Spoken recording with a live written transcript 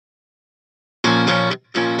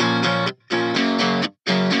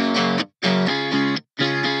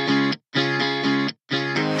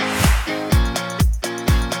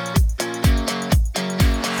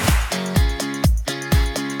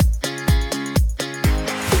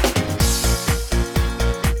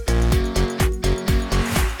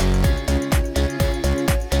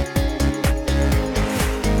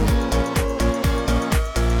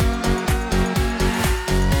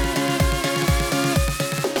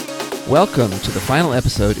Welcome to the final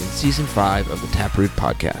episode in Season 5 of the Taproot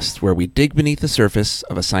Podcast, where we dig beneath the surface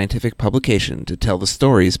of a scientific publication to tell the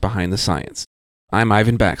stories behind the science. I'm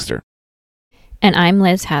Ivan Baxter. And I'm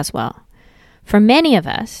Liz Haswell. For many of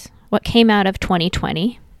us, what came out of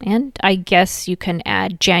 2020, and I guess you can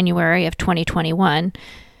add January of 2021,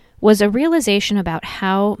 was a realization about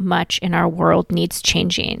how much in our world needs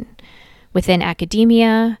changing within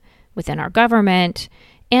academia, within our government,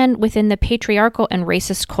 and within the patriarchal and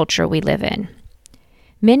racist culture we live in.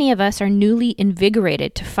 Many of us are newly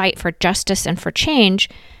invigorated to fight for justice and for change,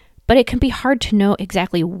 but it can be hard to know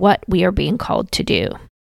exactly what we are being called to do.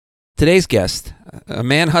 Today's guest,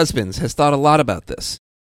 Aman Husbands, has thought a lot about this,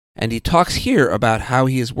 and he talks here about how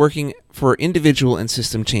he is working for individual and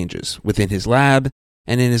system changes within his lab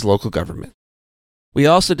and in his local government. We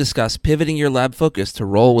also discuss pivoting your lab focus to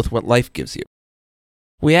roll with what life gives you.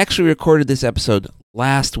 We actually recorded this episode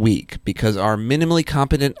last week because our minimally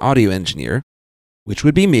competent audio engineer, which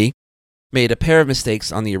would be me, made a pair of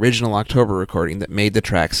mistakes on the original October recording that made the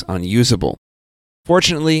tracks unusable.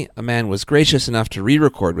 Fortunately, Aman was gracious enough to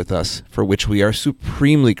re-record with us, for which we are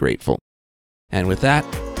supremely grateful. And with that,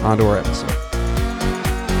 on to our episode.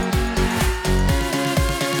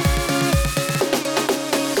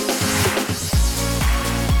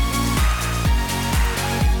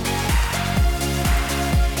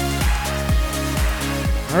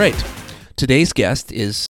 All right, today's guest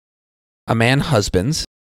is Aman Husbands.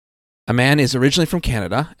 Aman is originally from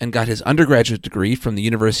Canada and got his undergraduate degree from the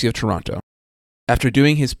University of Toronto. After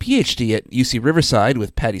doing his PhD at UC Riverside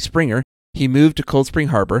with Patty Springer, he moved to Cold Spring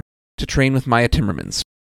Harbor to train with Maya Timmermans.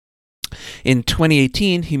 In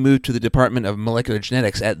 2018, he moved to the Department of Molecular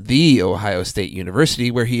Genetics at The Ohio State University,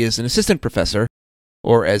 where he is an assistant professor,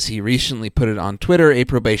 or as he recently put it on Twitter, a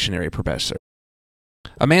probationary professor.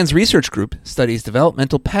 Aman's research group studies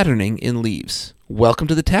developmental patterning in leaves. Welcome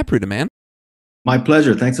to the Taproot, Aman. My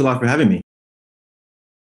pleasure. Thanks a lot for having me.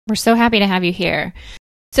 We're so happy to have you here.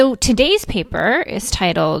 So today's paper is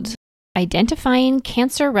titled Identifying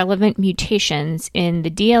Cancer-Relevant Mutations in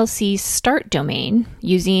the DLC START domain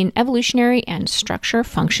using Evolutionary and Structure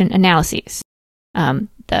Function Analyses.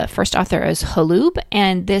 The first author is Holub,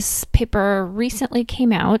 and this paper recently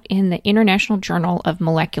came out in the International Journal of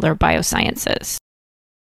Molecular Biosciences.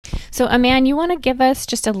 So, Aman, you want to give us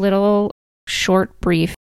just a little short,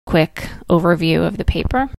 brief, quick overview of the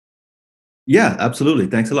paper? Yeah, absolutely.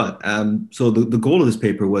 Thanks a lot. So the goal of this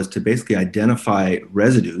paper was to basically identify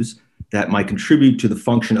residues that might contribute to the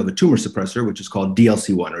function of a tumor suppressor, which is called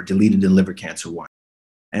DLC1, or deleted in liver cancer 1.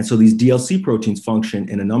 And so these DLC proteins function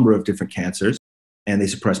in a number of different cancers, and they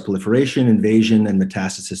suppress proliferation, invasion, and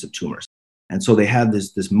metastasis of tumors. And so they have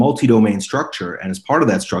this multi-domain structure, and as part of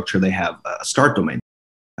that structure, they have a START domain.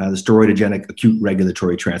 The steroidogenic acute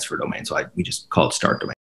regulatory transfer domain. So we just call it START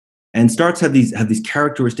domain. And STARTs have these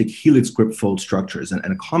characteristic helix grip fold structures. And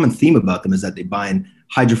a common theme about them is that they bind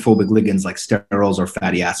hydrophobic ligands like sterols or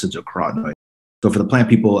fatty acids or carotenoids. So for the plant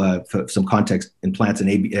people, for some context, in plants,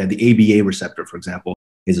 the ABA receptor, for example,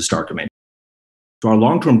 is a START domain. So our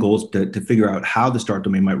long-term goal is to figure out how the START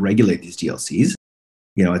domain might regulate these DLCs.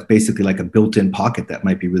 You know, it's basically like a built-in pocket that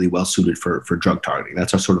might be really well suited for drug targeting.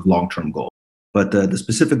 That's our sort of long-term goal. But the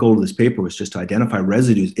specific goal of this paper was just to identify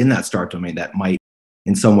residues in that START domain that might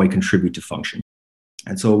in some way contribute to function.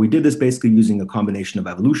 And so we did this basically using a combination of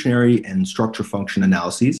evolutionary and structure function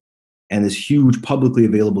analyses and this huge publicly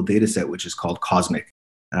available data set, which is called COSMIC,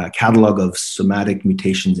 Catalog of Somatic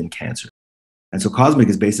Mutations in Cancer. And so COSMIC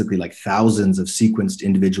is basically like thousands of sequenced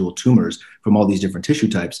individual tumors from all these different tissue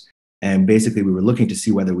types. And basically we were looking to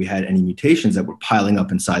see whether we had any mutations that were piling up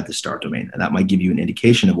inside the START domain. And that might give you an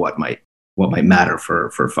indication of what might matter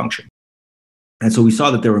for function. And so we saw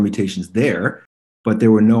that there were mutations there, but there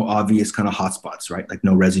were no obvious kind of hotspots, right? Like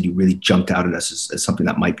no residue really jumped out at us as something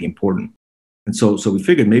that might be important. And so we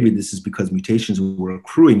figured maybe this is because mutations were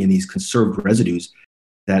accruing in these conserved residues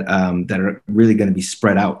that are really going to be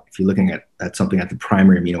spread out if you're looking at something at the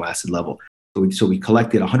primary amino acid level. So we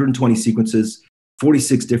collected 120 sequences,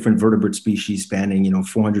 46 different vertebrate species spanning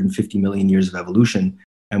 450 million years of evolution,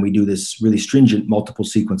 and we do this really stringent multiple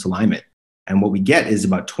sequence alignment. And what we get is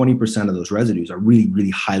about 20% of those residues are really, really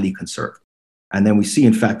highly conserved. And then we see,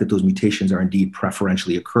 in fact, that those mutations are indeed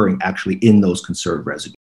preferentially occurring actually in those conserved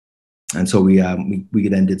residues. And so we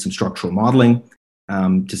then did some structural modeling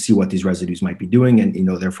to see what these residues might be doing and,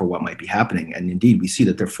 therefore what might be happening. And indeed, we see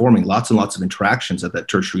that they're forming lots and lots of interactions at that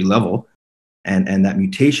tertiary level and that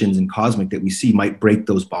mutations in COSMIC that we see might break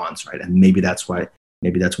those bonds, right? And maybe that's why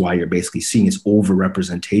you're basically seeing this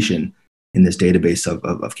overrepresentation in this database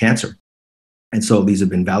of cancer. And so these have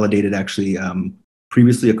been validated actually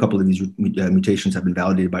Previously, a couple of these mutations have been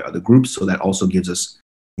validated by other groups, so that also gives us,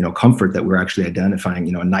 comfort that we're actually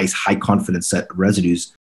identifying, a nice high confidence set of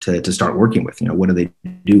residues to start working with. What do they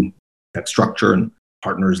do? Affect structure and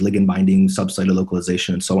partners, ligand binding, subcellular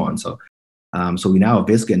localization, and so on. So we now have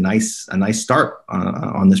basically a nice start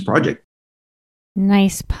on this project.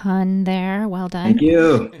 Nice pun there. Well done.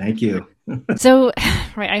 Thank you. So,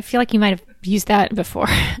 right, I feel like you might have used that before.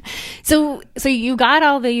 So you've got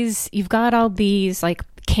all these like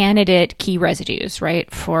candidate key residues, right,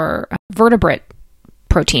 for vertebrate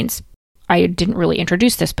proteins. I didn't really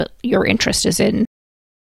introduce this, but your interest is in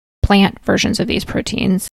plant versions of these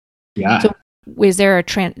proteins. Yeah. So is there are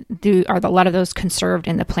a lot of those conserved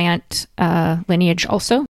in the plant lineage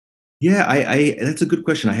also? Yeah, I that's a good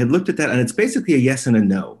question. I had looked at that, and it's basically a yes and a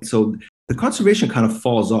no. So the conservation kind of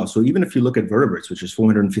falls off. So even if you look at vertebrates, which is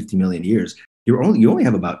 450 million years, you only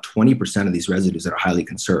have about 20% of these residues that are highly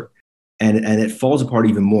conserved, and it falls apart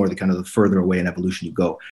even more the further away in evolution you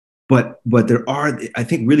go. But there are, I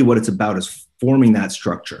think, really what it's about is forming that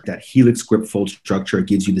structure, that helix grip fold structure. It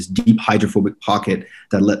gives you this deep hydrophobic pocket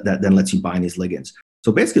that then lets you bind these ligands.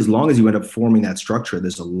 So basically, as long as you end up forming that structure,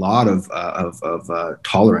 there's a lot of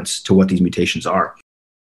tolerance to what these mutations are.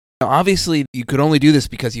 Obviously, you could only do this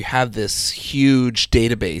because you have this huge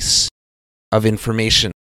database of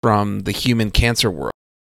information from the human cancer world.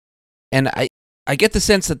 And I get the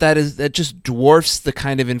sense that just dwarfs the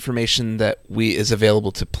kind of information that is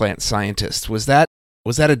available to plant scientists. Was that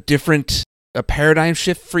a paradigm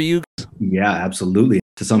shift for you? Yeah, absolutely.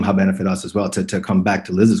 To somehow benefit us as well. To come back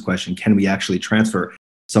to Liz's question, can we actually transfer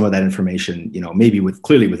some of that information, maybe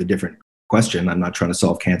clearly with a different question? I'm not trying to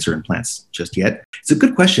solve cancer in plants just yet. It's a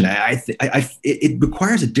good question. It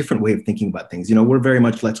requires a different way of thinking about things. We're very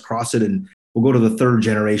much, let's cross it and we'll go to the third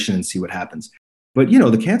generation and see what happens. But,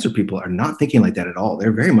 the cancer people are not thinking like that at all.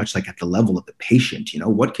 They're very much like at the level of the patient.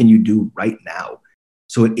 What can you do right now?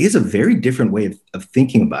 So it is a very different way of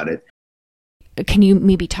thinking about it. Can you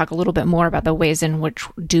maybe talk a little bit more about the ways in which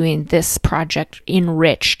doing this project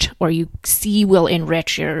enriched, or you see will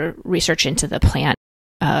enrich your research into the plant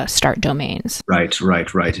start domains? Right.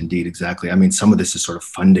 Indeed, exactly. I mean, some of this is sort of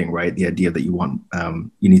funding, right? The idea that you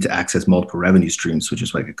need to access multiple revenue streams, which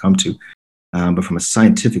is what I could come to. But from a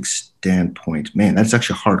scientific standpoint, man, that's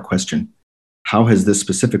actually a hard question. How has this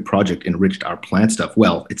specific project enriched our plant stuff?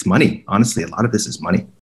 Well, it's money. Honestly, a lot of this is money.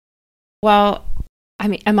 Well, I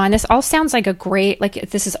mean, Aman, this all sounds like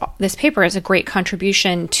this paper is a great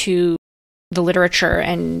contribution to the literature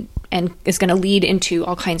and is going to lead into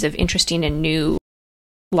all kinds of interesting and new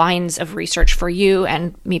lines of research for you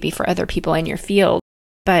and maybe for other people in your field.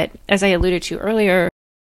 But as I alluded to earlier,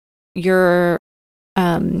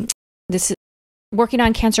 this working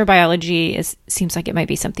on cancer biology seems like it might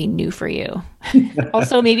be something new for you.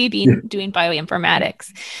 Also, maybe doing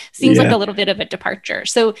bioinformatics seems like a little bit of a departure.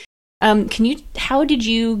 So, how did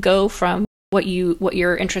you go from what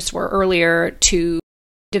your interests were earlier to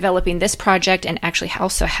developing this project, and actually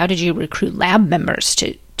how did you recruit lab members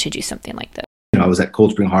to do something like this? I was at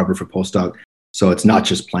Cold Spring Harbor for postdoc, so it's not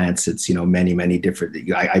just plants. It's many different.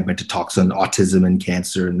 I went to talks on autism and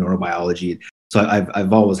cancer and neurobiology. So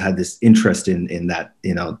I've always had this interest in that,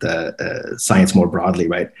 the science more broadly,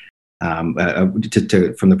 right? From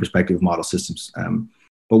the perspective of model systems.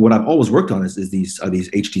 But what I've always worked on is these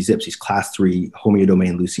HT zips, these class 3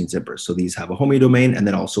 homeodomain leucine zippers. So these have a homeodomain and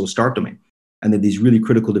then also a start domain. And then these really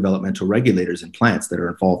critical developmental regulators in plants that are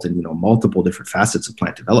involved in multiple different facets of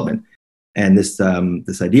plant development. And this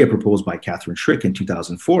idea proposed by Catherine Schrick in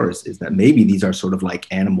 2004 is that maybe these are sort of like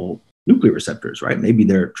animal nuclear receptors, right? Maybe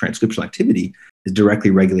their transcriptional activity is directly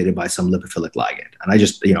regulated by some lipophilic ligand. And I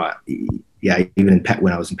just, even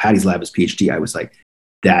when I was in Patty's lab as PhD, I was like,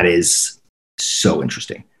 that is so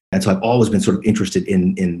interesting. And so I've always been sort of interested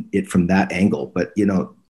in it from that angle. But,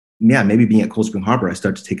 maybe being at Cold Spring Harbor, I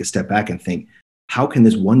start to take a step back and think, how can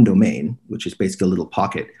this one domain, which is basically a little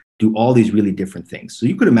pocket, do all these really different things? So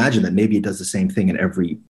you could imagine that maybe it does the same thing in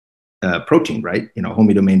every protein, right?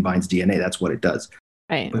 Homeodomain binds DNA, that's what it does.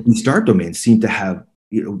 Right. But the start domains seem to have,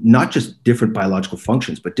 not just different biological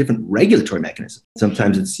functions, but different regulatory mechanisms.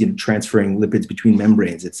 Sometimes it's transferring lipids between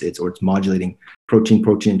membranes. It's modulating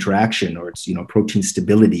protein-protein interaction, or it's protein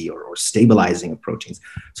stability or stabilizing of proteins.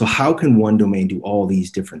 So how can one domain do all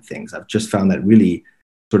these different things? I've just found that really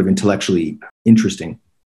sort of intellectually interesting.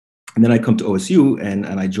 And then I come to OSU and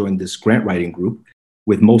I joined this grant writing group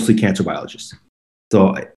with mostly cancer biologists.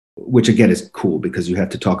 So, which again is cool because you have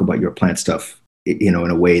to talk about your plant stuff in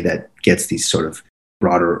a way that gets these sort of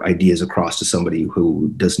broader ideas across to somebody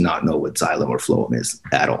who does not know what xylem or phloem is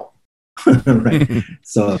at all. Right.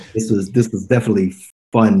 So this was definitely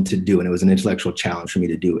fun to do, and it was an intellectual challenge for me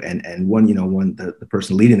to do. And the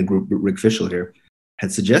person leading the group, Rick Fischel here,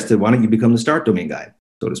 had suggested, why don't you become the start domain guy,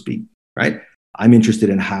 so to speak, right? I'm interested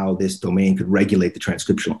in how this domain could regulate the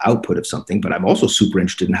transcriptional output of something, but I'm also super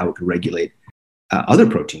interested in how it could regulate other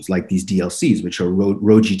proteins like these DLCs, which are Rho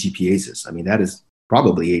GTPases. I mean, that is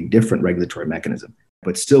probably a different regulatory mechanism,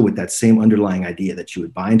 but still with that same underlying idea that you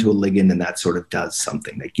would bind to a ligand and that sort of does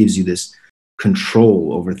something that gives you this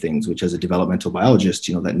control over things, which as a developmental biologist,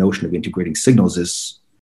 that notion of integrating signals is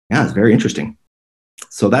very interesting.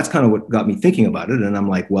 So that's kind of what got me thinking about it. And I'm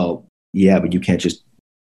like, well, yeah, but you can't just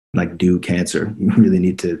do cancer. You really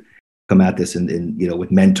need to come at this in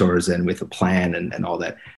with mentors and with a plan and all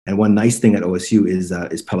that. And one nice thing at OSU is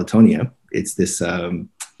Pelotonia. It's this,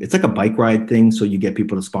 it's like a bike ride thing. So you get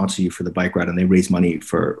people to sponsor you for the bike ride and they raise money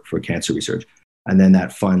for cancer research. And then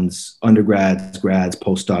that funds undergrads, grads,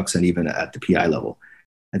 postdocs, and even at the PI level.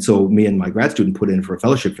 And so me and my grad student put in for a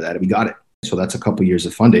fellowship for that, and we got it. So that's a couple years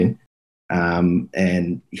of funding.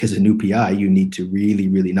 And as a new PI, you need to really,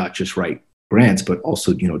 really not just write grants, but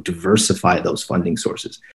also, diversify those funding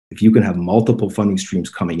sources. If you can have multiple funding streams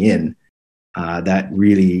coming in, that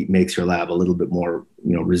really makes your lab a little bit more,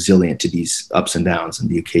 resilient to these ups and downs and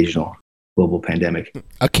the occasional global pandemic.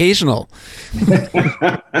 Occasional.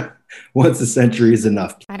 Once a century is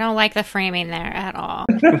enough. I don't like the framing there at all.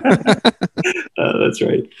 That's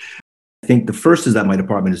right. I think the first is that my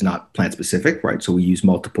department is not plant specific, right? So we use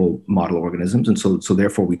multiple model organisms. And so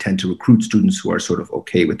therefore we tend to recruit students who are sort of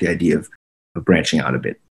okay with the idea of branching out a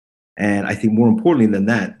bit. And I think more importantly than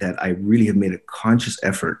that I really have made a conscious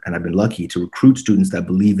effort, and I've been lucky to recruit students that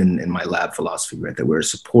believe in my lab philosophy, right? That we're a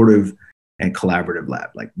supportive and collaborative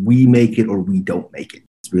lab. Like we make it or we don't make it.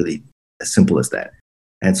 It's really as simple as that.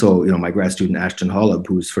 And so, my grad student, Ashton Holub,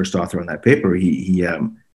 who was first author on that paper, he has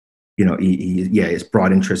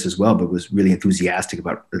broad interest as well, but was really enthusiastic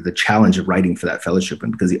about the challenge of writing for that fellowship,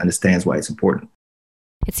 and because he understands why it's important.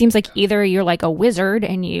 It seems like either you're like a wizard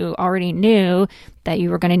and you already knew that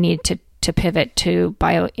you were going to need to pivot to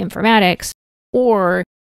bioinformatics, or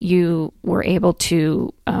you were able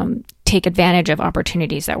to take advantage of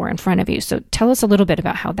opportunities that were in front of you. So tell us a little bit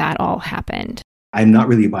about how that all happened. I'm not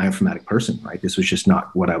really a bioinformatic person, right? This was just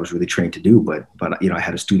not what I was really trained to do. But I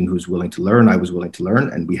had a student who was willing to learn. I was willing to learn,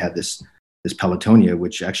 and we had this Pelotonia,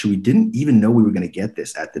 which actually we didn't even know we were going to get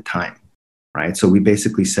this at the time, right? So we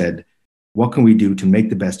basically said, what can we do to make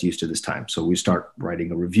the best use of this time? So we start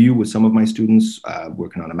writing a review with some of my students,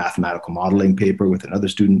 working on a mathematical modeling paper with another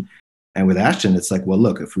student. And with Ashton, it's like, well,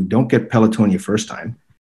 look, if we don't get Pelotonia first time,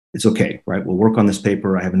 it's okay, right? We'll work on this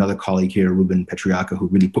paper. I have another colleague here, Ruben Petriaca, who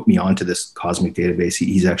really put me onto this cosmic database.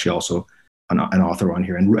 He's actually also an author on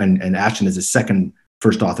here. And Ashton is his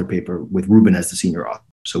first author paper with Ruben as the senior author.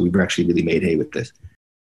 So we've actually really made hay with this.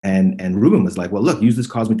 And Ruben was like, well, look, use this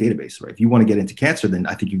cosmic database, right? If you want to get into cancer, then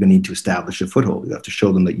I think you're going to need to establish a foothold. You have to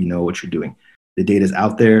show them that you know what you're doing. The data's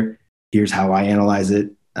out there. Here's how I analyze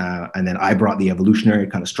it. And then I brought the evolutionary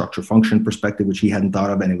kind of structure function perspective, which he hadn't thought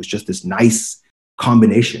of. And it was just this nice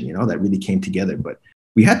combination, that really came together. But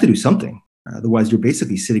we had to do something. Otherwise, you're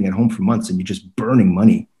basically sitting at home for months and you're just burning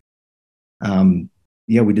money.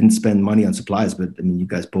 We didn't spend money on supplies, but I mean, you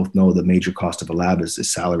guys both know the major cost of a lab is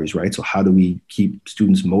salaries, right? So how do we keep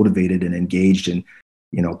students motivated and engaged and,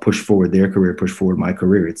 push forward their career, push forward my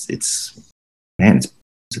career? It's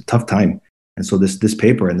a tough time. And so this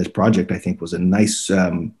paper and this project, I think, was a nice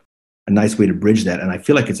way to bridge that. And I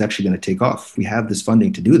feel like it's actually going to take off. We have this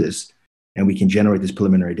funding to do this, and we can generate this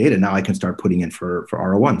preliminary data. Now I can start putting in for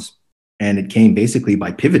R01s. And it came basically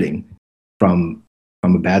by pivoting from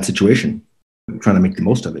a bad situation, trying to make the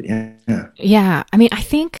most of it. Yeah. I mean, I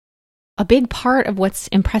think a big part of what's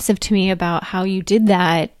impressive to me about how you did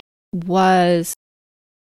that was,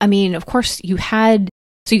 I mean, of course you had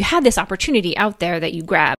this opportunity out there that you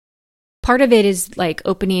grabbed. Part of it is like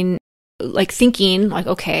thinking like,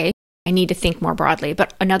 okay, I need to think more broadly.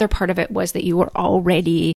 But another part of it was that you were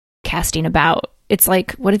already casting about. It's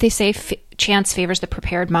like, what did they say? Chance favors the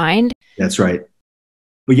prepared mind. That's right.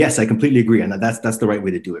 But yes, I completely agree. And that's the right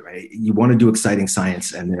way to do it, right? You want to do exciting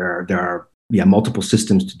science, and there are multiple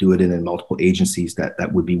systems to do it in, and multiple agencies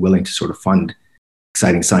that would be willing to sort of fund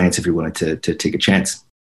exciting science if you're willing to take a chance.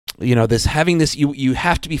 You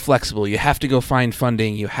have to be flexible. You have to go find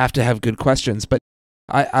funding. You have to have good questions. But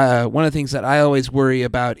one of the things that I always worry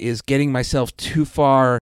about is getting myself too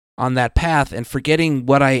far on that path and forgetting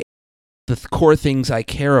the core things I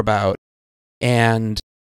care about, and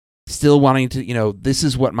still wanting to, this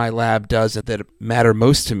is what my lab does that matter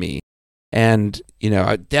most to me. And,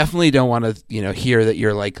 I definitely don't want to, hear that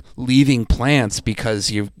you're like leaving plants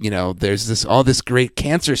because there's all this great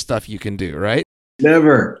cancer stuff you can do, right?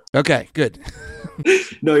 Never. Okay, good.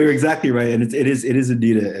 No, you're exactly right, and it is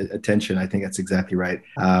indeed attention. I think that's exactly right.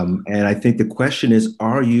 And I think the question is,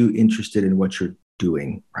 are you interested in what you're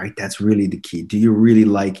doing? Right. That's really the key. Do you really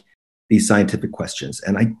like these scientific questions?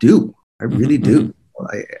 And I do. I really do.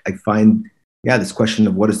 I find, yeah, this question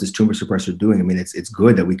of what is this tumor suppressor doing? I mean, it's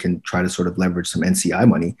good that we can try to sort of leverage some NCI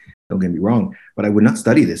money. Don't get me wrong, but I would not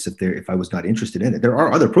study this if I was not interested in it. There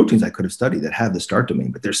are other proteins I could have studied that have the start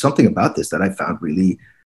domain, but there's something about this that I found really,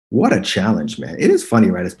 what a challenge, man. It is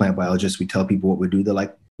funny, right? As plant biologists, we tell people what we do. They're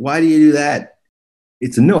like, why do you do that?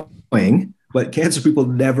 It's annoying, but cancer people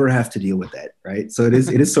never have to deal with that, right? So it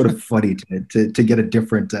is sort of funny to get a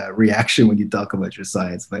different reaction when you talk about your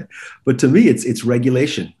science. But to me, it's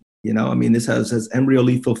regulation. I mean, this has embryo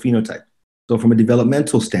lethal phenotype. So from a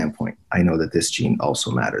developmental standpoint, I know that this gene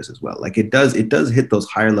also matters as well. Like it does hit those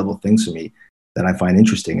higher level things for me that I find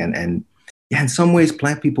interesting. And yeah, in some ways,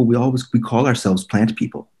 plant people, we call ourselves plant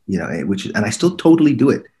people, and I still totally do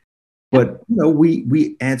it. But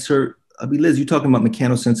we answer. I mean, Liz, you're talking about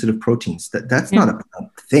mechanosensitive proteins. That's not a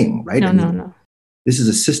thing, right? No. This is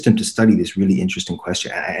a system to study this really interesting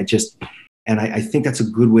question. I think that's a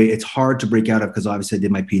good way. It's hard to break out of because obviously I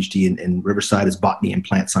did my PhD in Riverside as botany and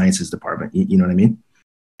plant sciences department. You know what I mean?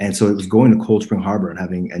 And so it was going to Cold Spring Harbor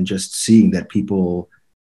and just seeing that people,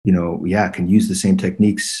 can use the same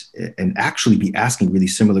techniques and actually be asking really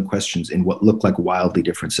similar questions in what look like wildly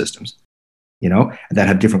different systems, that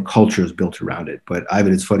have different cultures built around it. But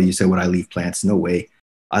Ivan, it's funny you say, would I leave plants? No way.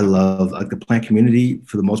 I love the plant community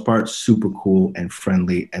for the most part, super cool and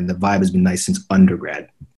friendly. And the vibe has been nice since undergrad.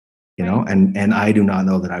 And I do not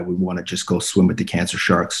know that I would want to just go swim with the cancer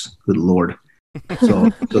sharks. Good Lord. So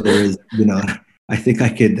there is, I think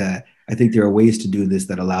I think there are ways to do this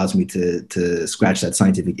that allows me to scratch that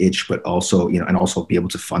scientific itch, but also, and also be able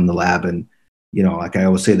to fund the lab. And, like I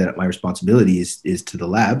always say that my responsibility is to the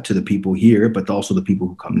lab, to the people here, but also the people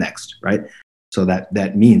who come next. Right. So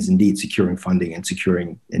that means indeed securing funding and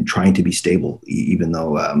securing and trying to be stable, even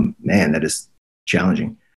though, that is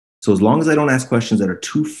challenging. So as long as I don't ask questions that are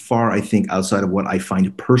too far, I think, outside of what I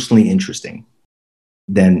find personally interesting,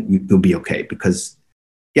 then you'll be okay. Because,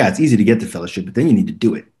 yeah, it's easy to get the fellowship, but then you need to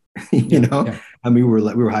do it. Yeah. I mean, we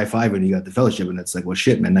were high-fiving when you got the fellowship, and it's like, well,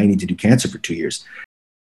 shit, man, I need to do cancer for 2 years.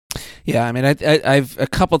 Yeah, I mean, I've a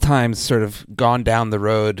couple times sort of gone down the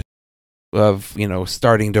road of,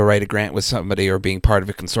 starting to write a grant with somebody or being part of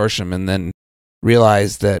a consortium, and then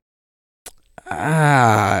realized that,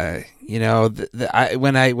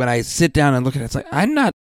 when I sit down and look at it, it's like I'm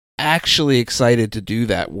not actually excited to do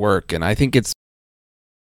that work, and I think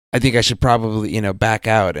I should probably back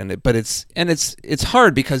out. But it's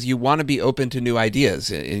hard because you want to be open to new ideas,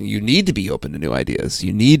 and you need to be open to new ideas.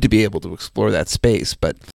 You need to be able to explore that space.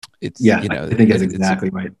 But it's I think that's exactly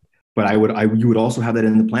right. But you would also have that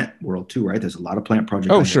in the plant world too, right? There's a lot of plant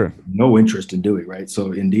projects. Oh, sure. No interest in doing, right?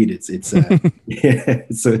 So indeed, it's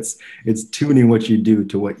so it's tuning what you do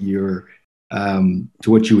to what you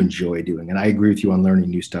enjoy doing. And I agree with you on learning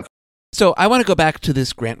new stuff. So I want to go back to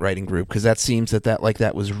this grant writing group because that seems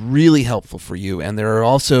that was really helpful for you. And there are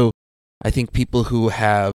also, I think, people who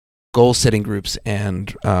have goal setting groups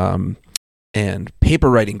and paper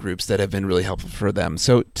writing groups that have been really helpful for them.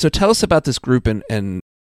 So tell us about this group and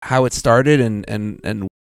how it started and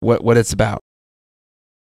what it's about.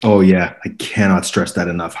 Oh yeah, I cannot stress that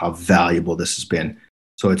enough, how valuable this has been.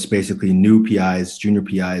 So it's basically new PIs, junior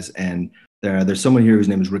PIs, and there's someone here whose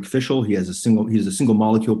name is Rick Fischel. He's a single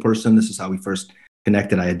molecule person. This is how we first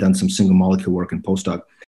connected. I had done some single molecule work in postdoc,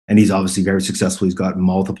 and he's obviously very successful. He's got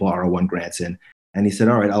multiple R01 grants in. And he said,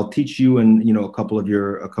 all right, I'll teach you and a couple of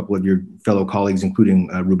your fellow colleagues, including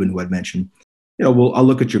Ruben, who I'd mentioned. I'll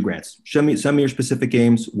look at your grants. Send me your specific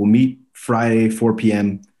aims. We'll meet Friday, 4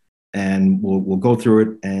 p.m. and we'll go through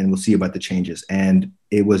it and we'll see about the changes. And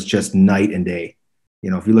it was just night and day.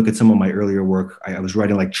 If you look at some of my earlier work, I was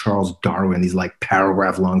writing like Charles Darwin, these like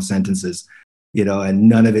paragraph long sentences, and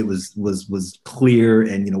none of it was clear.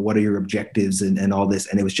 And, what are your objectives and all this.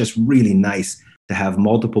 And it was just really nice to have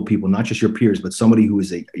multiple people, not just your peers, but somebody who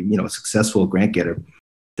is a successful grant getter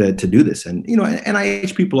to do this. And,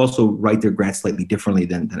 NIH people also write their grants slightly differently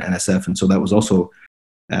than NSF. And so that was also,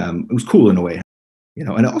 it was cool in a way,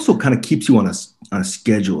 and it also kind of keeps you on a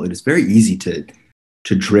schedule. It is very easy to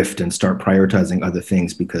drift and start prioritizing other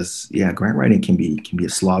things because grant writing can be a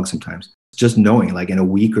slog sometimes. Just knowing like in a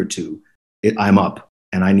week or two, I'm up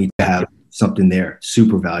and I need to have something there,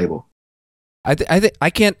 super valuable. I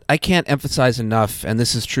can't emphasize enough, and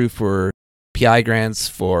this is true for PI grants,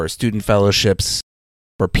 for student fellowships,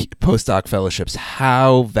 for postdoc fellowships,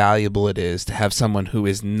 how valuable it is to have someone who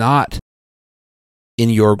is not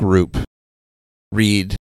in your group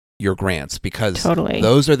read your grants, because Totally.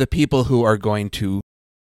 those are the people who are going to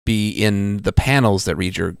be in the panels that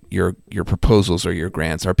read your proposals or your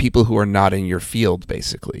grants, are people who are not in your field,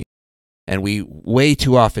 basically. And we way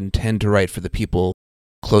too often tend to write for the people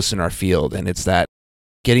close in our field, and it's that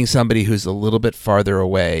getting somebody who's a little bit farther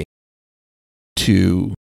away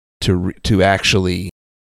to actually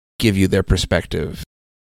give you their perspective.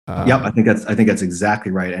 Yeah, I think that's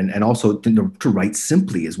exactly right, and also to write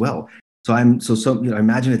simply as well. So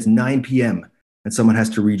imagine it's 9 p.m. and someone has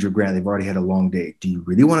to read your grant. They've already had a long day. Do you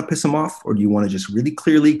really want to piss them off, or do you want to just really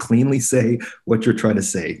clearly, cleanly say what you're trying to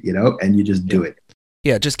say? And you just do it.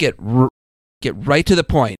 Yeah, just get right to the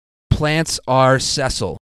point. Plants are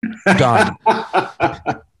sessile. Done.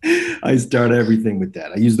 I start everything with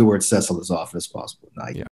that. I use the word sessile as often as possible.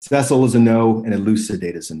 Sessile is a no, and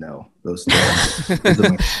elucidate is a no. Those are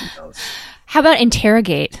my no's. How about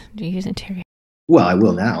interrogate? Do you use interrogate? Well, I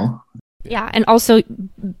will now. Yeah, and also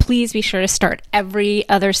please be sure to start every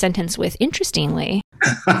other sentence with interestingly.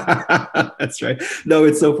 That's right. No,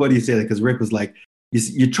 it's so funny you say that, because Rick was like,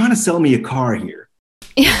 you're trying to sell me a car here.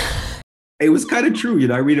 Yeah. It was kind of true.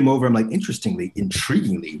 I read him over. I'm like, interestingly,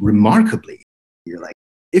 intriguingly, remarkably. You're like,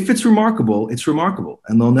 if it's remarkable, it's remarkable,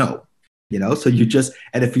 and they'll know. So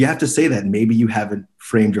and if you have to say that, maybe you haven't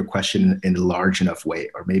framed your question in a large enough way,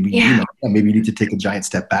 or maybe maybe you need to take a giant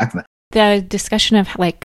step back from that. The discussion of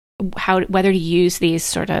whether to use these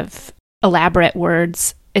sort of elaborate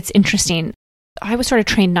words, it's interesting. I was sort of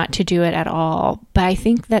trained not to do it at all, but I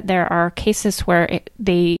think that there are cases where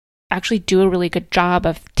they actually do a really good job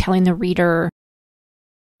of telling the reader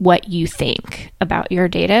what you think about your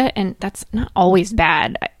data, and that's not always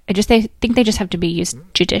bad. I think they just have to be used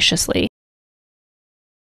judiciously.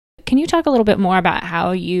 Can you talk a little bit more about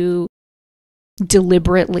how you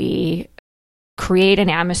deliberately create an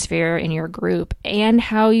atmosphere in your group, and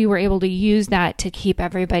how you were able to use that to keep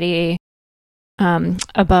everybody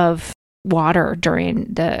above water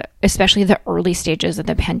during especially the early stages of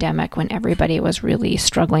the pandemic, when everybody was really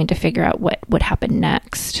struggling to figure out what would happen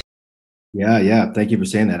next? Yeah. Thank you for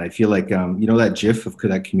saying that. I feel like, that GIF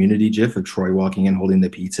that community GIF of Troy walking in, holding the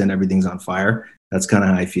pizza, and everything's on fire. That's kind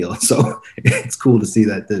of how I feel. So it's cool to see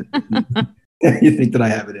that you think that I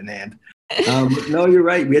have it in hand. No, you're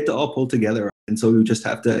right. We had to all pull together. And so we just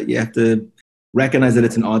have to recognize that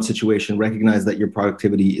it's an odd situation, recognize that your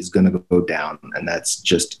productivity is going to go down. And that's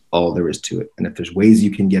just all there is to it. And if there's ways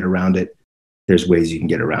you can get around it, there's ways you can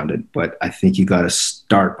get around it. But I think you got to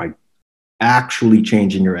start by actually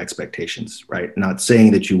changing your expectations, right? Not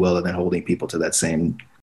saying that you will and then holding people to that same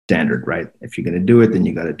standard, right? If you're going to do it, then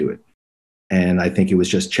you got to do it. And I think it was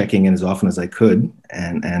just checking in as often as I could.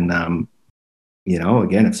 And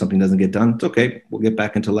again, if something doesn't get done, it's okay. We'll get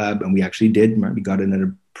back into lab. And we actually did. We got in at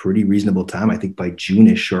a pretty reasonable time. I think by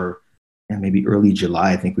June-ish or maybe early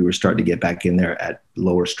July, I think we were starting to get back in there at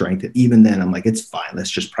lower strength. And even then, I'm like, it's fine. Let's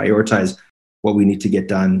just prioritize what we need to get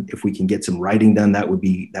done. If we can get some writing done, that would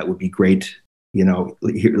be great.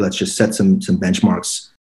 Here, let's just set some benchmarks.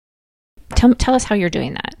 Tell us how you're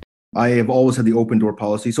doing that. I have always had the open door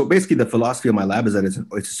policy. So basically the philosophy of my lab is that it's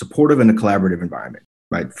a supportive and a collaborative environment,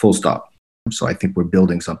 right? Full stop. So I think we're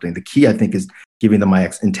building something. The key, I think, is giving them my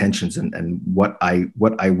intentions and what I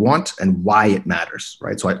want and why it matters,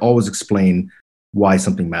 right? So I always explain why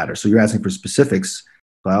something matters. So you're asking for specifics.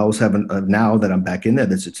 So I always have now that I'm back in there,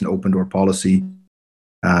 it's an open door policy.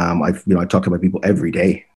 I talk to my people every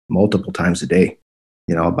day, multiple times a day,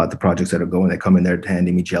 about the projects that are going. They come in there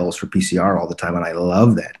handing me gels for PCR all the time. And I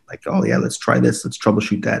love that. Like, oh yeah, let's try this. Let's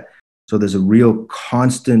troubleshoot that. So there's a real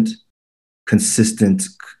constant, consistent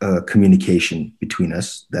communication between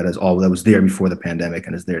us that was there before the pandemic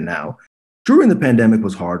and is there now. During the pandemic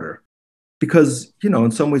was harder because,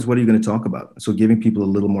 in some ways, what are you going to talk about? So giving people a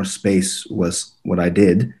little more space was what I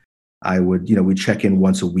did. I would, we'd check in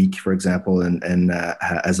once a week, for example, and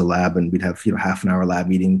as a lab, and we'd have, half an hour lab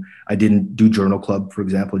meeting. I didn't do journal club, for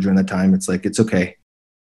example, during that time. It's like, it's okay.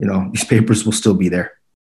 These papers will still be there.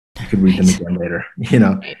 You can read them again later,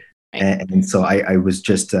 Right. And so I was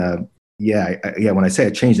just, when I say I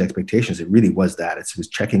changed expectations, it really was that. It was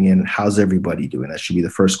checking in, how's everybody doing? That should be the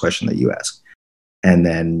first question that you ask. And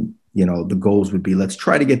then, the goals would be, let's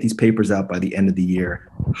try to get these papers out by the end of the year.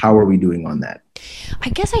 How are we doing on that? I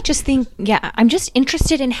guess I just think, I'm just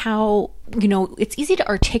interested in how, it's easy to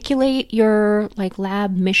articulate your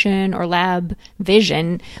lab mission or lab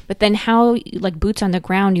vision, but then how boots on the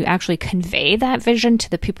ground, you actually convey that vision to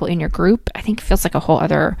the people in your group. I think it feels like a whole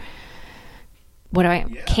other,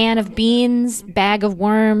 can of beans, bag of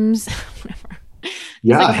worms, whatever.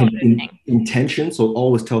 Yeah, intention. So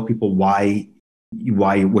always tell people why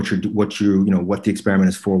what the experiment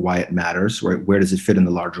is for, why it matters, right? Where does it fit in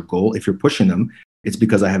the larger goal? If you're pushing them, it's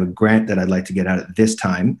because I have a grant that I'd like to get out at this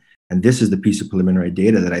time, and this is the piece of preliminary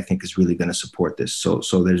data that I think is really going to support this. So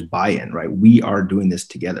there's buy-in, right? We are doing this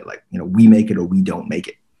together. Like, we make it or we don't make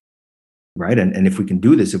it, right? And if we can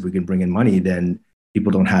do this, if we can bring in money, then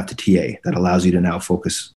people don't have to TA. That allows you to now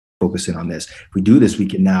focus in on this. If we do this, we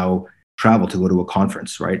can now travel to go to a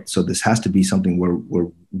conference, right? So this has to be something where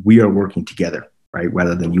we are working together, right?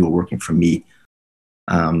 Rather than you are working for me.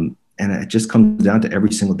 And it just comes down to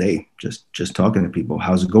every single day, just talking to people.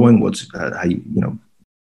 How's it going? What's are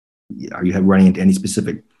you running into any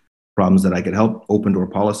specific problems that I could help? Open door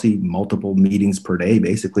policy, multiple meetings per day,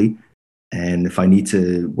 basically. And if I need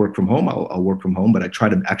to work from home, I'll work from home. But I try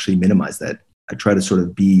to actually minimize that. I try to sort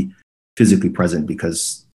of be physically present,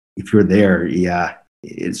 because if you're there,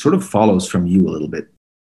 it sort of follows from you a little bit.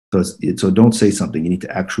 So don't say something. You need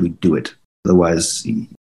to actually do it. Otherwise,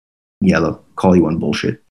 they'll call you on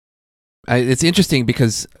bullshit. It's interesting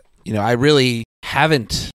because, I really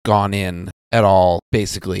haven't gone in at all,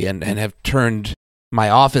 basically, and have turned my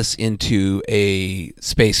office into a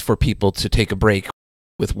space for people to take a break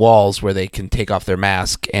with walls where they can take off their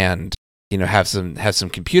mask and, have some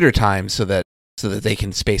computer time so that they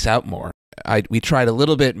can space out more. We tried a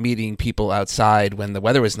little bit meeting people outside when the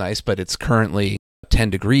weather was nice, but it's currently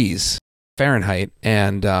 10 degrees Fahrenheit,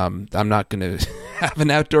 and I'm not going to have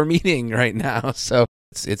an outdoor meeting right now. So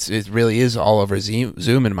it really is all over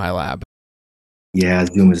Zoom in my lab. Yeah,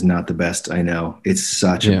 Zoom is not the best. I know. It's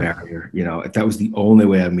such a barrier. If that was the only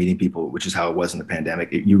way of meeting people, which is how it was in the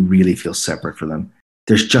pandemic, you really feel separate from them.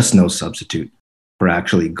 There's just no substitute for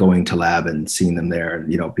actually going to lab and seeing them there.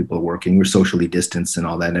 People are working, we're socially distanced and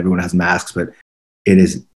all that, and everyone has masks, but it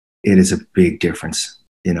is a big difference.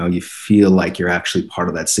 You feel like you're actually part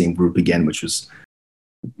of that same group again, which is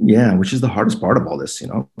the hardest part of all this.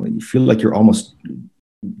 You feel like you're almost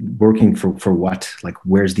working for what? Like,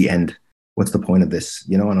 where's the end? What's the point of this?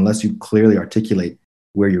 And unless you clearly articulate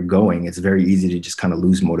where you're going, it's very easy to just kind of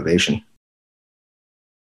lose motivation.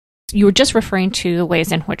 You were just referring to the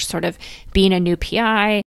ways in which sort of being a new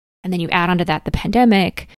PI, and then you add onto that the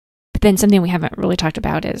pandemic. But then something we haven't really talked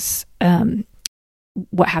about is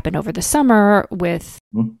what happened over the summer with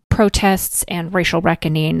protests and racial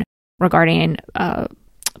reckoning regarding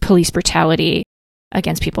police brutality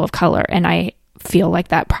against people of color. And I feel like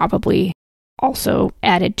that probably also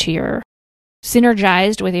added to your,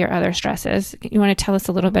 synergized with your other stresses. You want to tell us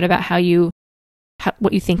a little bit about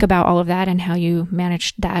what you think about all of that and how you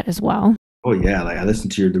managed that as well? Oh yeah, I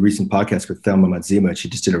listened to the recent podcast with Thelma Mazima. She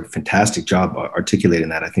just did a fantastic job articulating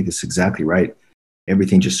that. I think it's exactly right.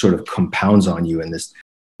 Everything just sort of compounds on you, and this,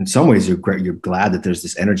 in some ways, you're glad that there's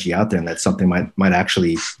this energy out there and that something might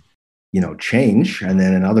actually, change. And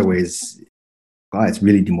then in other ways, it's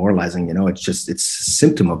really demoralizing. It's a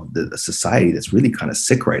symptom of the society that's really kind of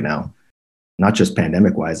sick right now. Not just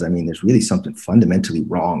pandemic wise. I mean, there's really something fundamentally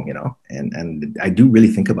wrong, and I do really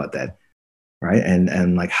think about that. Right.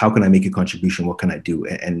 And like, how can I make a contribution? What can I do?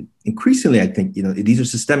 And increasingly, I think, these are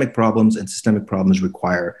systemic problems, and systemic problems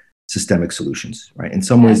require systemic solutions. Right. In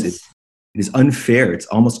some ways, it is unfair. It's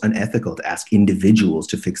almost unethical to ask individuals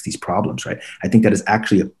to fix these problems. Right. I think that is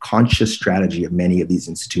actually a conscious strategy of many of these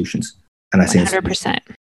institutions. And I say 100%.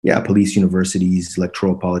 Yeah, police, universities,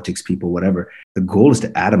 electoral politics people, whatever. The goal is to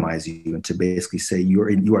atomize you and to basically say you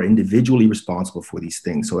are individually responsible for these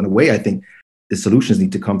things. So in a way, I think the solutions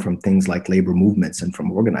need to come from things like labor movements and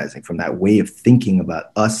from organizing, from that way of thinking about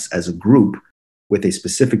us as a group with a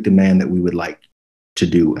specific demand that we would like to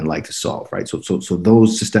do and like to solve, right? So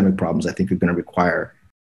those systemic problems, I think, are going to require,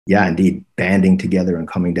 indeed, banding together and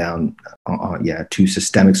coming down, to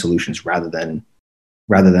systemic solutions rather than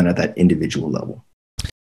at that individual level.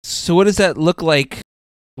 So what does that look like?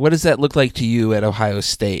 What does that look like to you at Ohio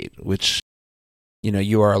State, which,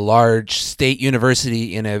 you are a large state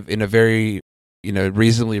university in a very,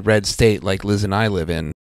 reasonably red state like Liz and I live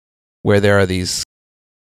in, where there are these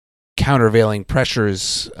countervailing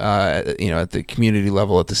pressures, at the community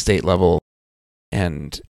level, at the state level,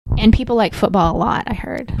 and people like football a lot. I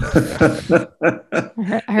heard.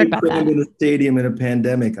 I heard about that. In a stadium in a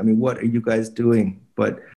pandemic. I mean, what are you guys doing?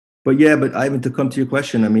 But Ivan, to come to your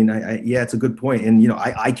question, I mean, it's a good point. And,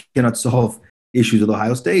 I cannot solve issues with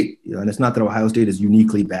Ohio State. And it's not that Ohio State is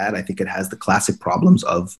uniquely bad. I think it has the classic problems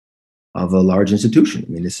of a large institution.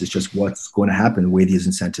 I mean, this is just what's going to happen, the way these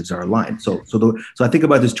incentives are aligned. So I think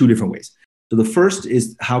about this two different ways. So the first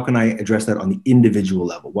is, how can I address that on the individual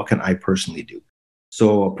level? What can I personally do?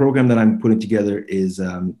 So a program that I'm putting together is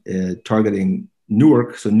targeting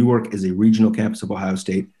Newark. So Newark is a regional campus of Ohio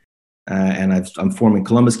State. and I'm forming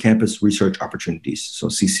Columbus Campus Research Opportunities, so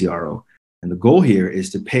CCRO. And the goal here is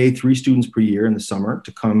to pay 3 students per year in the summer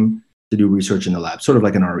to come to do research in the lab, sort of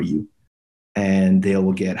like an REU. And they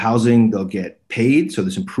will get housing, they'll get paid, so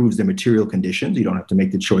this improves their material conditions. You don't have to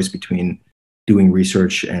make the choice between doing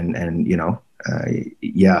research and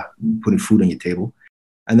putting food on your table.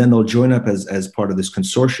 And then they'll join up as part of this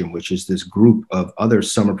consortium, which is this group of other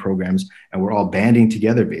summer programs, and we're all banding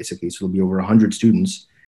together basically. So there'll be over 100 students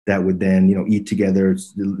that would then, eat together,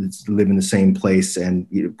 live in the same place, and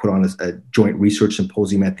put on a joint research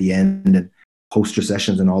symposium at the end, and poster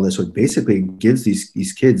sessions and all this. So it basically gives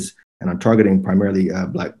these kids, and I'm targeting primarily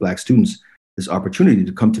black students, this opportunity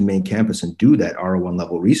to come to main campus and do that R01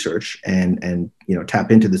 level research and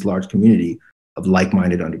tap into this large community of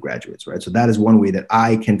like-minded undergraduates, right? So that is one way that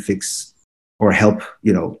I can fix or help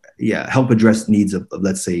address needs of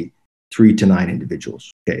let's say 3 to 9 individuals.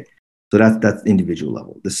 Okay, so that's individual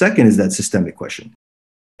level. The second is that systemic question,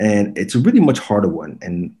 and it's a really much harder one.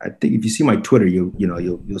 And I think if you see my Twitter,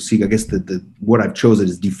 you'll see. I guess the what I've chosen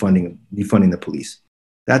is defunding the police.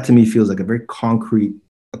 That to me feels like a very concrete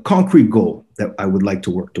goal that I would like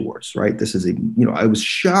to work towards. Right? This is I was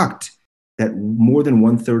shocked that more than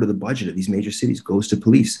 1/3 of the budget of these major cities goes to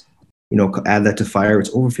police. Add that to fire, it's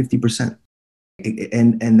over 50%.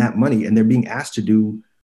 And that money, and they're being asked to do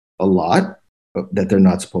a lot that they're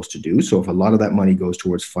not supposed to do. So if a lot of that money goes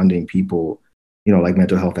towards funding people, like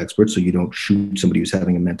mental health experts, so you don't shoot somebody who's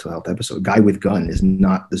having a mental health episode. Guy with gun is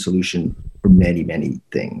not the solution for many, many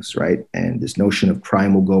things, right? And this notion of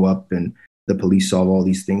crime will go up and the police solve all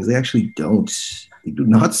these things. They actually don't. They do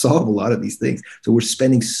not solve a lot of these things. So we're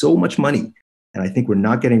spending so much money, and I think we're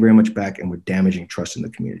not getting very much back, and we're damaging trust in the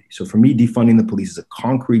community. So for me, defunding the police is a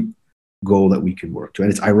concrete goal that we could work to.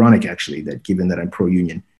 And it's ironic, actually, that given that I'm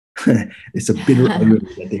pro-union, it's a bitter irony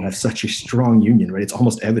that they have such a strong union, right? It's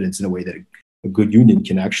almost evidence in a way that a good union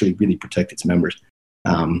can actually really protect its members.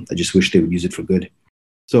 I just wish they would use it for good.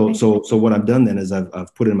 So what I've done then is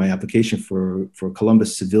I've put in my application for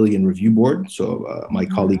Columbus Civilian Review Board. So my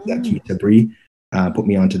colleague Zaki Tabri put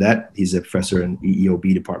me onto that. He's a professor in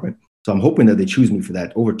EEOB department. So I'm hoping that they choose me for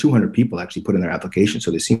that. Over 200 people actually put in their application.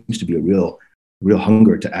 So there seems to be a real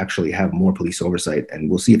hunger to actually have more police oversight. And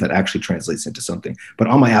we'll see if that actually translates into something. But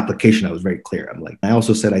on my application, I was very clear. I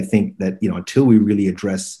also said, I think that, until we really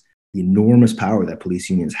address the enormous power that police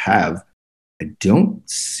unions have, I don't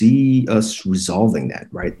see us resolving that,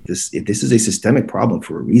 right? This is a systemic problem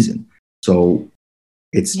for a reason. So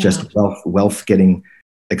it's just wealth getting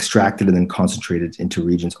extracted and then concentrated into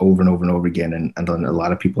regions over and over and over again. And then a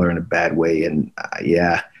lot of people are in a bad way. And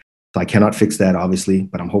so I cannot fix that, obviously,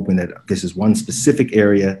 but I'm hoping that this is one specific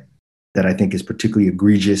area that I think is particularly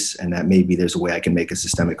egregious, and that maybe there's a way I can make a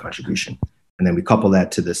systemic contribution. And then we couple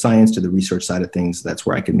that to the science, to the research side of things. That's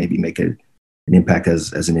where I can maybe make an impact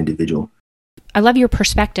as an individual. I love your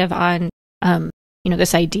perspective on,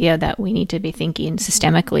 this idea that we need to be thinking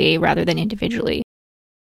systemically rather than individually.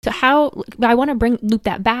 So I want to loop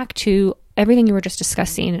that back to everything you were just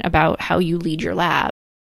discussing about how you lead your lab.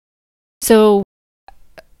 So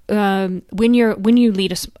when you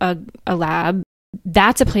lead a lab,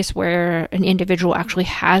 that's a place where an individual actually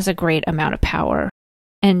has a great amount of power.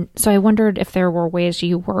 And so I wondered if there were ways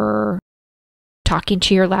you were talking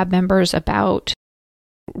to your lab members about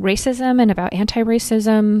racism and about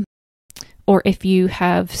anti-racism, or if you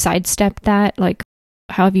have sidestepped that, like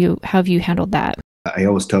how have you handled that? I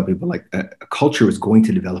always tell people, a culture is going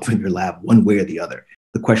to develop in your lab one way or the other.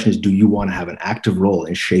 The question is, do you want to have an active role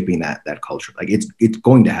in shaping that culture? It's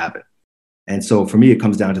going to happen. And so for me, it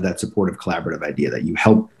comes down to that supportive, collaborative idea that you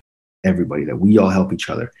help everybody, that we all help each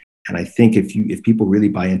other. And I think if people really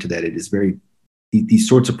buy into that, it is these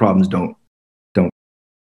sorts of problems don't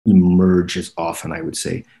emerge as often, I would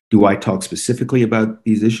say. Do I talk specifically about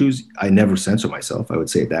these issues? I never censor myself. I would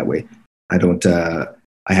say it that way. I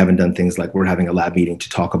haven't done things like we're having a lab meeting to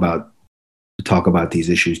talk about these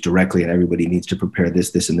issues directly, and everybody needs to prepare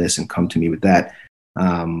this, and this, and come to me with that.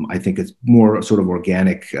 I think it's more sort of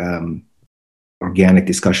organic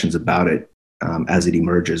discussions about it as it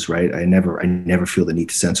emerges, right? I never feel the need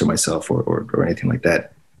to censor myself or anything like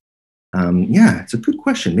that. It's a good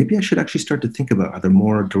question. Maybe I should actually start to think about, are there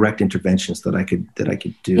more direct interventions that I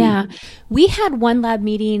could do? Yeah, we had one lab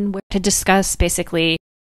meeting to discuss basically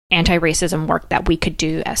anti-racism work that we could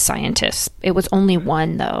do as scientists. It was only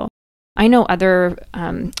one, though. I know other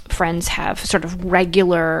friends have sort of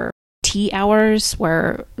regular tea hours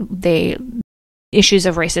where issues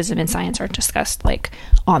of racism in science are discussed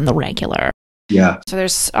on the regular. Yeah. So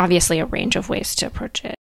there's obviously a range of ways to approach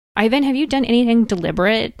it. Ivan, have you done anything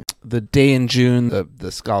deliberate? The day in June,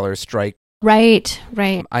 the scholars strike Right.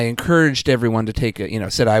 I encouraged everyone to take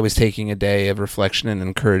said I was taking a day of reflection and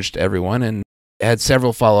encouraged everyone, and had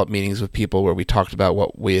several follow-up meetings with people where we talked about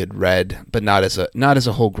what we had read, but not as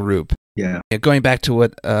a whole group. Yeah. Going back to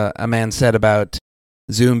what a man said about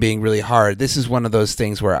Zoom being really hard, this is one of those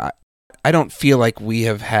things where I don't feel like we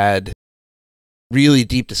have had really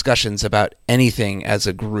deep discussions about anything as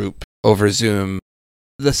a group over Zoom.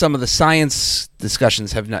 Some of the science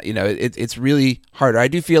discussions have not, it's really hard. I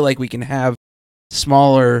do feel like we can have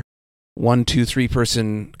smaller 1, 2, 3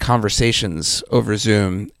 person conversations over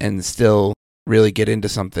Zoom and still really get into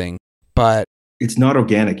something, but it's not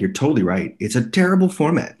organic. You're totally right. It's a terrible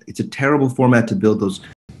format. It's a terrible format to build those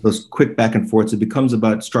quick back and forths. It becomes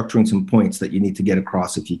about structuring some points that you need to get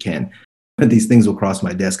across if you can. And these things will cross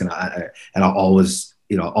my desk, and I'll always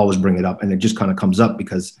bring it up, and it just kind of comes up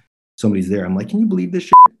because somebody's there. I'm like, can you believe this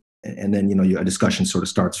shit? And then, a discussion sort of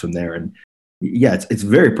starts from there. And yeah, it's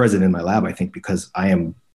very present in my lab, I think, because I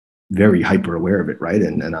am very hyper aware of it, right?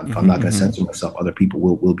 And I'm not going to censor myself. Other people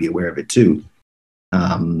will be aware of it too.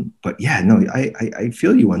 But yeah, no, I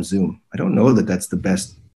feel you on Zoom. I don't know that that's the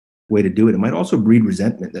best way to do it. It might also breed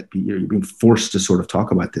resentment that you're being forced to sort of talk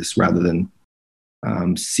about this rather than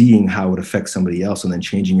seeing how it affects somebody else and then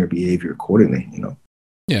changing your behavior accordingly,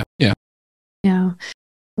 Yeah.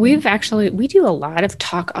 We do a lot of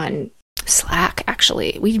talk on Slack,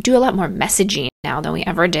 actually. We do a lot more messaging now than we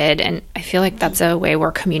ever did. And I feel like that's a way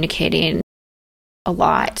we're communicating a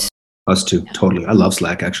lot. Us too, totally. I love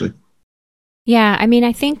Slack, actually. Yeah,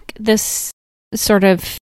 I think this sort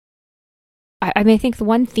of, I think the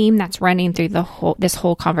one theme that's running through this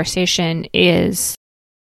whole conversation is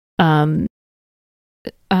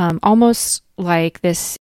almost like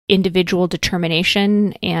this individual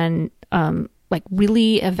determination and like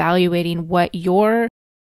really evaluating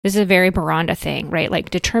this is a very Baranda thing, right? Like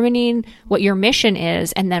determining what your mission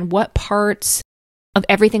is and then what parts of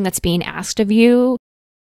everything that's being asked of you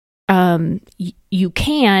you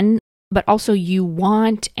can, but also you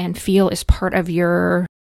want and feel is part of your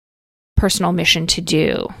personal mission to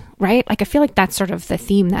do, right? Like I feel like that's sort of the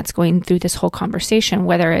theme that's going through this whole conversation,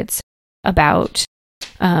 whether it's about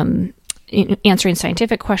answering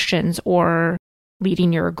scientific questions or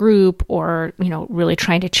leading your group or, really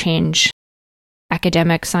trying to change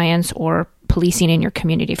academic science or policing in your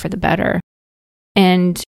community for the better.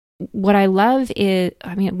 And what I love is,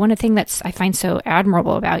 one of the things that I find so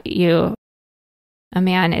admirable about you,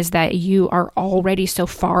 Aman, is that you are already so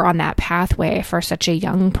far on that pathway for such a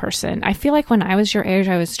young person. I feel like when I was your age,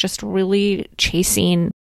 I was just really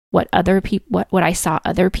chasing what I saw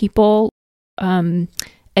other people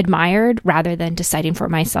admired rather than deciding for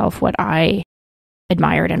myself what I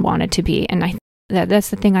admired and wanted to be. And that's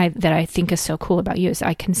the thing that I think is so cool about you is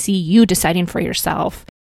I can see you deciding for yourself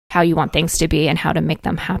how you want things to be and how to make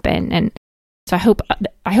them happen. And so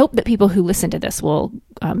I hope that people who listen to this will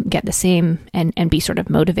get the same and be sort of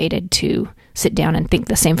motivated to sit down and think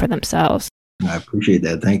the same for themselves. I appreciate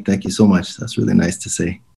that. Thank you so much. That's really nice to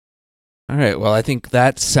say. All right. Well, I think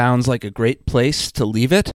that sounds like a great place to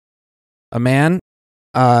leave it. Aman,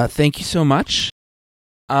 thank you so much.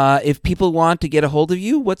 If people want to get a hold of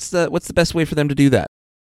you, what's the best way for them to do that?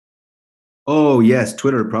 Oh, yes.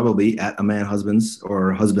 Twitter, probably at Aman Husbands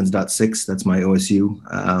or husbands.6. That's my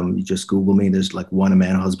OSU. You just Google me. There's like one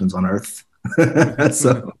Aman Husbands on Earth.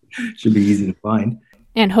 So should be easy to find.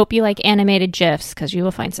 And hope you like animated GIFs because you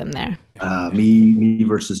will find some there. Me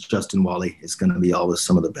versus Justin Wally is going to be always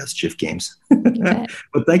some of the best GIF games.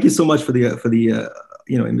 But thank you so much for the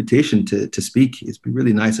invitation to speak. It's been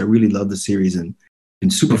really nice. I really love the series and been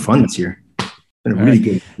super fun this year. It's been a really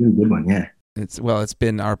good one. Yeah. It's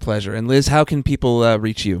been our pleasure. And Liz, how can people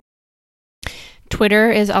reach you?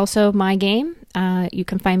 Twitter is also my game. You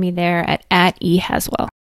can find me there at @ehaswell.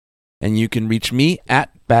 And you can reach me at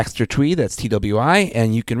Baxter Twee, that's TWI,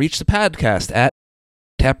 and you can reach the podcast at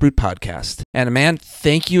Taproot Podcast. And Aman,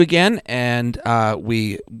 thank you again, and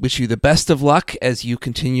we wish you the best of luck as you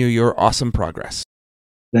continue your awesome progress.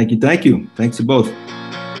 Thank you. Thanks to both.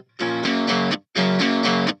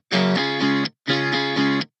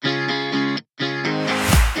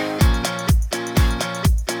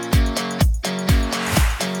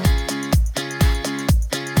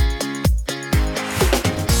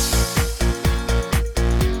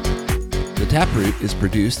 Taproot is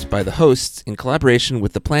produced by the hosts in collaboration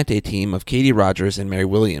with the Plant A team of Katie Rogers and Mary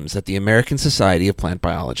Williams at the American Society of Plant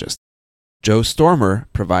Biologists. Joe Stormer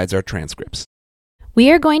provides our transcripts.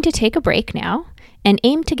 We are going to take a break now and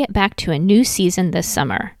aim to get back to a new season this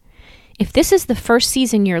summer. If this is the first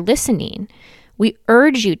season you're listening, we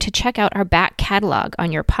urge you to check out our back catalog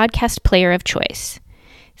on your podcast player of choice.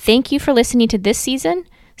 Thank you for listening to this season.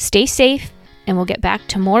 Stay safe, and we'll get back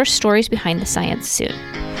to more stories behind the science soon.